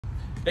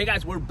Hey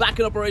guys, we're back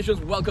in operations.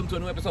 Welcome to a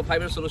new episode of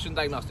Full-System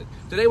Diagnostics.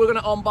 Today we're going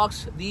to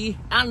unbox the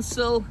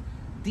ANCEL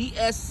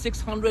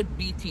DS600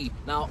 BT.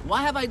 Now,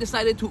 why have I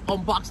decided to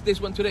unbox this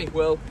one today?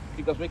 Well,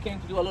 because we came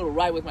to do a little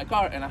ride with my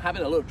car and I'm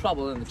having a little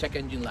trouble in the check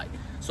engine light.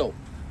 So,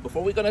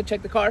 before we're going to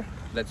check the car,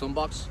 let's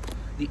unbox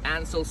the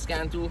ANCEL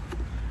scan tool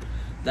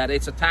that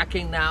it's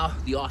attacking now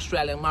the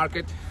Australian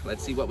market.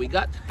 Let's see what we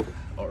got.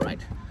 All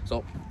right,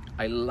 so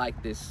I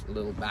like this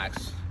little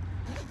bags,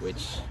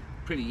 which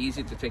pretty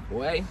easy to take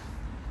away.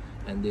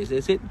 And this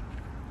is it,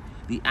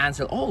 the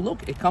ANCEL. Oh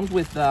look, it comes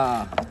with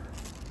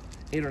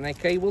Ethernet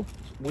cable,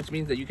 which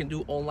means that you can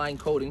do online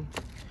coding.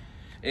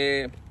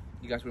 You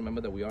guys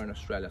remember that we are in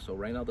Australia, so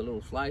right now the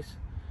little flies,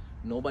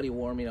 nobody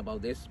warned me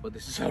about this, but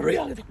this is a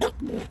reality.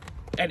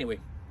 Anyway,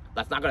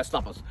 that's not gonna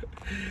stop us.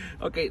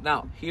 Okay,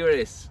 now here it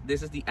is.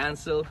 This is the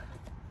ANCEL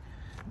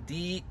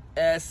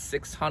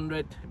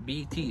DS600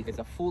 BT. It's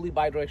a fully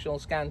bi-directional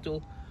scan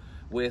tool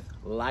with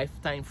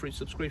lifetime free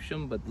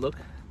subscription. But look,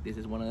 this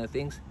is one of the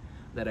things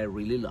that I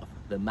really love,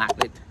 the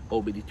magnet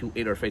OBD2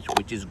 interface,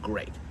 which is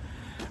great.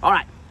 All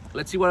right,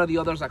 let's see what are the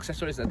other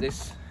accessories that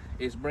this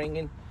is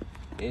bringing.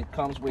 It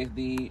comes with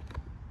the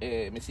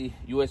let me see,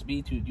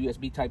 USB to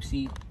USB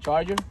Type-C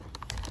charger.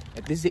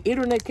 And this is the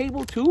Ethernet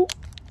cable to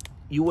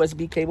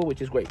USB cable,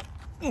 which is great.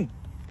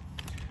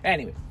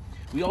 Anyway,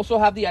 we also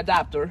have the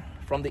adapter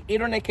from the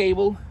Ethernet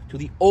cable to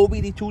the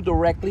OBD2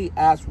 directly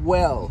as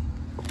well.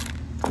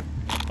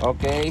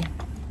 Okay,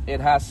 it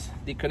has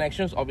the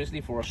connections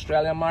obviously for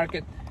Australian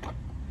market,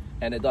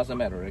 and it doesn't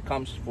matter, it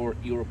comes for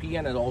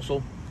European and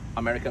also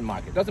American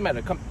market. Doesn't matter,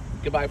 you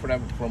can buy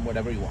from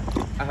whatever you want.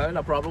 I'm having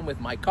a problem with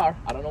my car.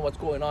 I don't know what's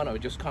going on. I was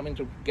just coming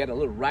to get a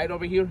little ride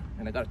over here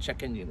and I got a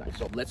check engine light.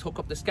 So let's hook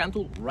up the scan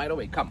tool right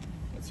away. Come,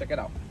 let's check it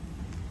out.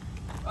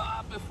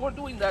 Before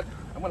doing that,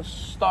 I'm gonna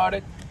start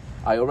it.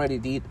 I already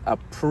did a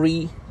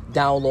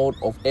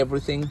pre-download of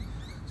everything,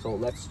 so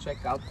let's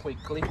check out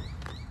quickly.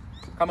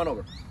 Come on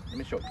over, let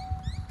me show you.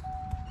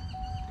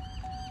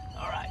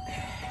 All right,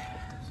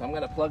 so I'm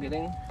gonna plug it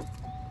in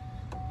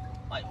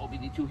my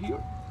OBD2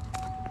 here.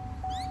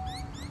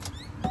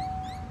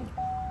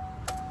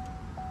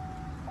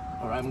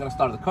 All right, I'm gonna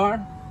start the car.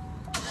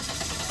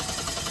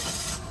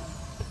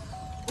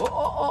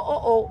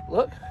 Oh,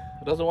 look,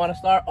 it doesn't want to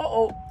start.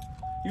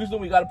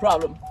 Houston, we got a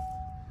problem.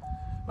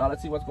 Now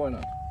let's see what's going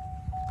on.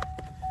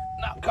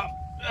 Now come.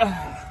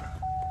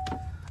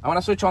 I want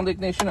to switch on the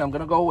ignition. I'm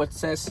gonna go where it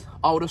says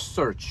auto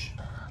search.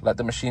 Let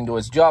the machine do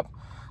its job.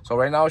 So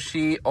right now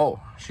she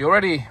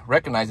already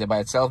recognized it by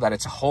itself that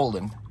it's a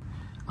Holden.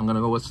 I'm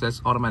gonna go where it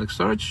says automatic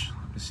search.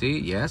 Let's see,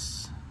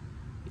 yes.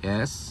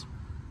 Let's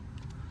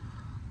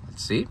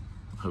see,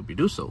 I hope you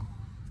do so.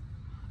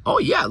 Oh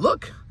yeah,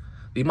 look.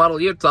 The model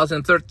year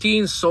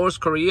 2013, source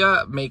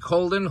Korea, make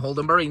Holden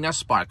Barina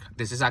Spark.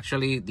 This is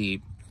actually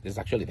the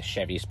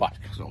Chevy Spark.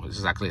 So this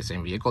is actually the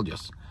same vehicle,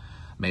 just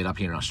made up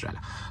here in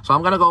Australia. So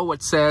I'm gonna go where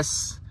it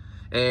says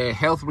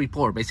health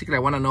report. Basically, I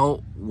want to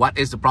know what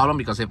is the problem,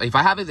 because if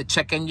I have the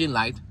check engine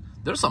light,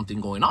 there's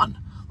something going on.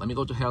 Let me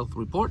go to health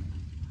report,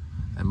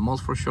 and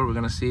most for sure we're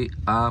gonna see.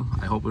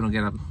 I hope we don't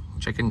get a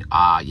check engine.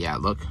 Yeah,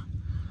 look.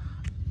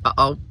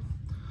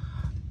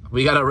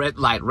 We got a red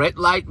light. Red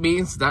light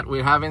means that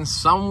we're having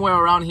somewhere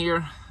around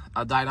here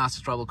a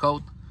diagnostic trouble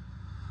code.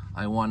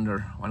 I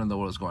wonder what in the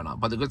world is going on.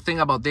 But the good thing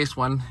about this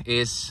one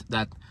is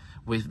that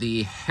with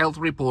the health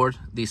report,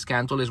 the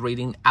scan tool is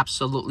reading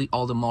absolutely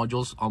all the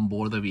modules on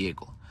board the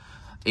vehicle.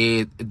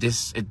 It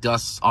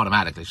does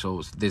automatically.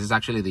 So this is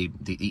actually the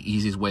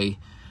easiest way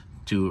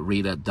to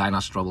read a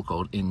diagnostic trouble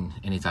code in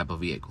any type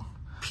of vehicle.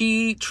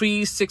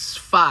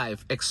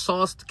 P365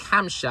 exhaust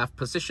camshaft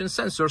position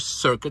sensor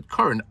circuit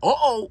current.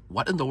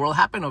 What in the world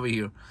happened over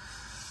here?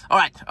 All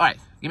right,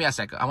 give me a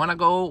second. I want to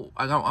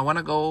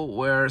go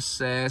where it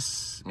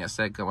says, give me a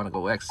second. I want to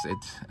go exit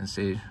and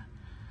see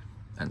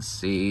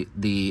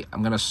the,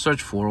 I'm gonna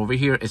search for over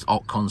here is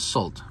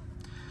consult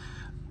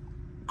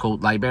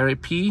code library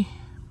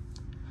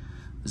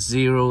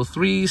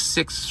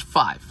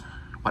P0365.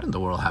 What in the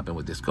world happened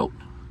with this code?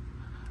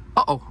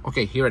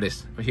 Okay, here it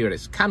is.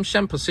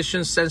 Camshaft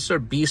position sensor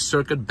B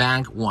circuit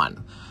bank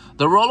 1.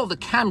 The role of the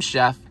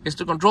camshaft is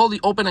to control the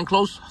open and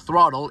close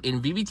throttle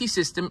in VVT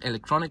system,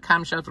 electronic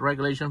camshaft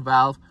regulation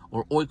valve,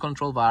 or oil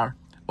control valve,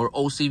 or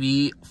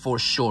OCV for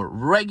short.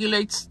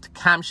 Regulates the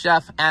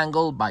camshaft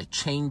angle by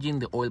changing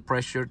the oil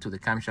pressure to the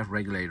camshaft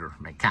regulator.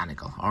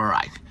 Mechanical. All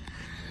right.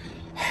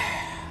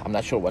 I'm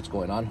not sure what's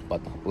going on,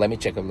 but let me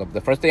check it.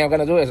 The first thing I'm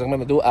going to do is I'm going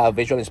to do a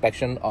visual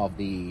inspection of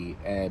the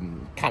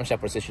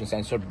camshaft position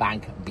sensor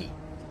bank B.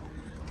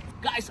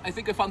 Guys, I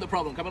think I found the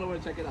problem. Come on over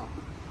and check it out.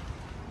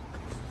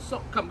 So,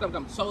 come.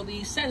 So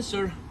the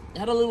sensor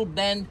had a little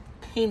bend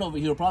pin over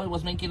here. Probably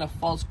was making a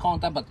false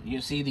contact, but you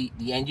see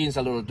the engine's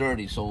a little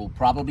dirty. So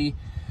probably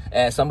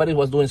somebody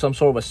was doing some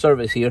sort of a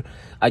service here.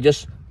 I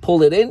just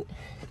pulled it in,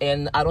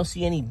 and I don't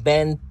see any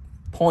bend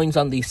points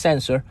on the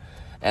sensor.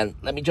 And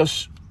let me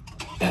just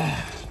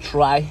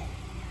try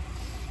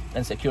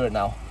and secure it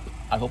now.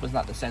 I hope it's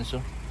not the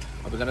sensor.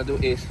 What we're gonna do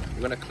is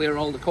we're gonna clear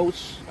all the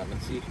codes and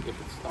let's see if it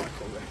starts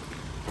already.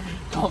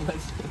 Come,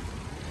 let's see.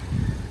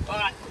 All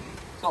right,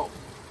 so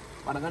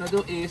what I'm gonna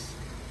do is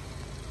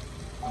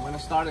I'm gonna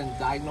start and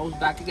diagnose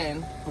back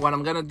again. What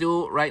I'm gonna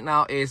do right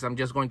now is I'm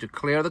just going to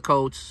clear the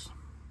codes.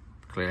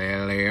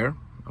 Clear.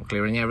 I'm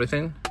clearing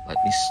everything. Let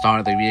me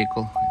start the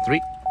vehicle.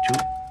 3, 2,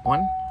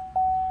 1.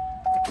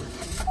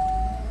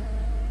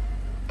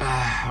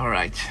 All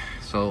right,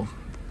 so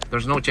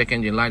there's no check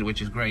engine light,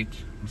 which is great.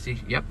 You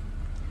see, yep,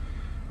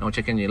 no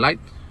check engine light.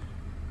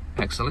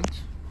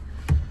 Excellent.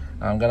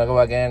 I'm gonna go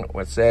again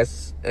where it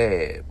says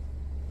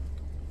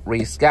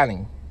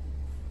rescanning.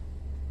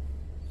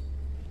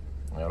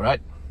 All right,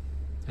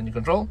 engine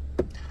control.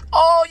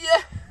 Oh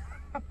yeah,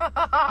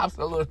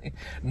 absolutely,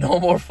 no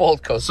more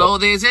fault code. So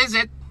this is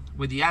it.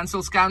 With the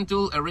ANCEL scan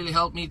tool, it really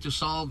helped me to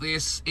solve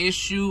this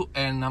issue,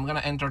 and I'm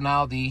gonna enter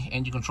now the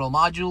engine control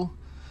module.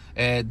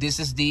 This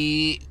is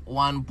the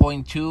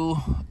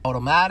 1.2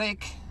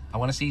 automatic. I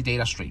want to see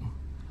data stream.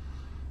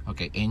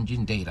 Okay,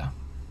 engine data.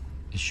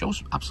 It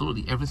shows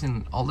absolutely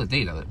everything, all the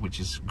data, which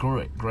is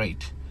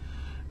great.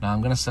 Now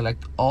I'm gonna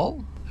select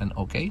all and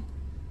okay.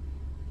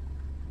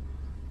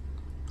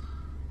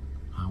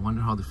 I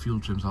wonder how the fuel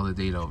trims all the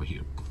data over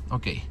here.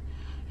 Okay,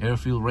 air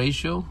fuel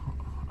ratio.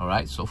 All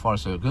right, so far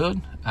so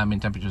good.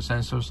 Ambient temperature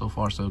sensor, so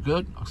far so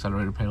good.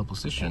 Accelerator pedal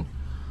position.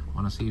 I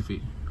want to see if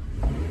it.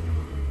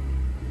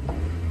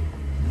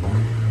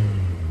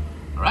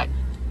 All right,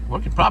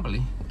 working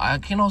properly. I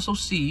can also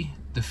see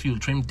the fuel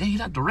trim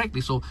data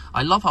directly. So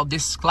I love how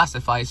this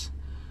classifies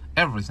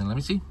everything. Let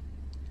me see.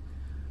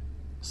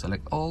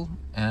 Select all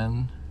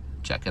and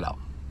check it out.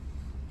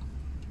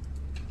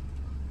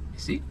 You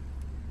see?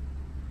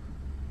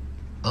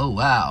 Oh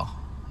wow.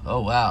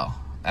 Oh wow.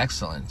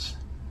 Excellent.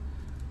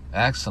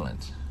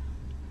 Excellent.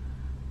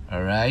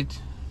 All right.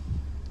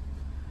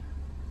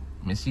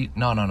 Let me see.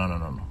 No.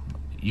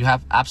 You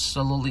have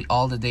absolutely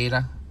all the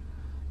data.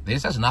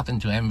 This has nothing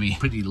to envy.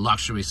 Pretty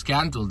luxury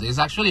scan tool. This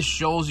actually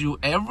shows you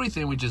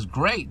everything, which is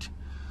great.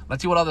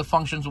 Let's see what other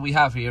functions we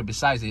have here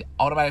besides the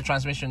automatic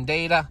transmission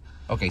data.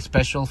 Okay,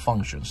 special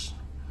functions.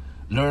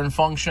 Learn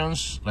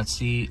functions. Let's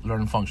see,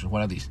 learn functions.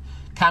 What are these?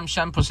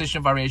 Camshaft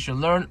position variation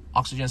learn.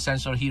 Oxygen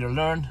sensor heater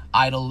learn.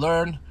 Idle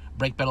learn.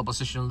 Brake pedal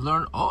position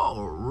learn.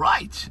 All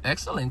right,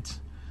 excellent.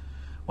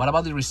 What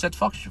about the reset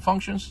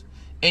functions?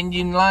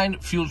 Engine line,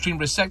 fuel trim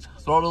reset,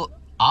 throttle.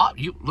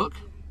 You look.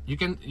 You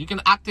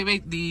can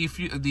activate the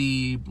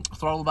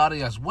throttle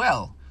body as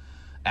well.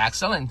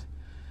 Excellent.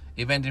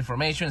 Event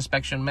information,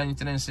 inspection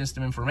maintenance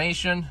system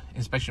information,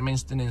 inspection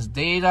maintenance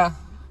data.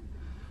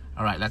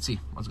 All right, let's see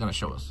what's gonna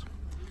show us.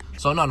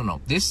 So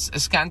no. This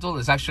scan tool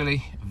is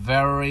actually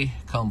very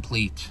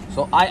complete.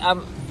 So I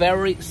am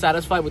very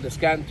satisfied with the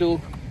scan tool.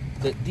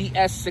 The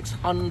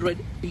DS600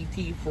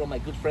 BT from my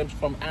good friends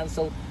from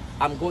ANCEL.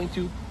 I'm going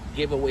to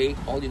give away.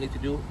 All you need to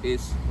do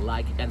is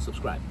like and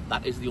subscribe.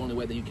 That is the only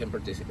way that you can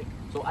participate.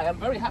 So I am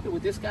very happy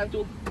with this scan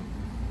tool.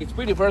 It's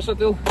pretty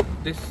versatile.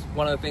 This is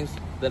one of the things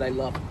that I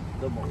love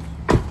the most.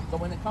 So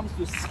when it comes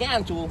to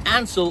scan tool,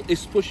 ANCEL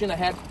is pushing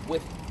ahead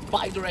with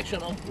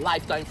bi-directional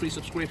lifetime free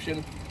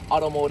subscription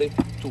automotive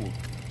tool.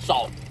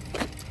 So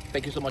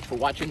thank you so much for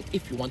watching.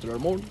 If you want to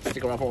learn more,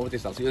 stick around for more of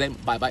this. I'll see you then.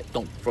 Bye bye.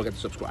 Don't forget to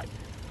subscribe.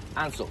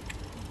 ANCEL,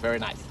 very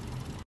nice.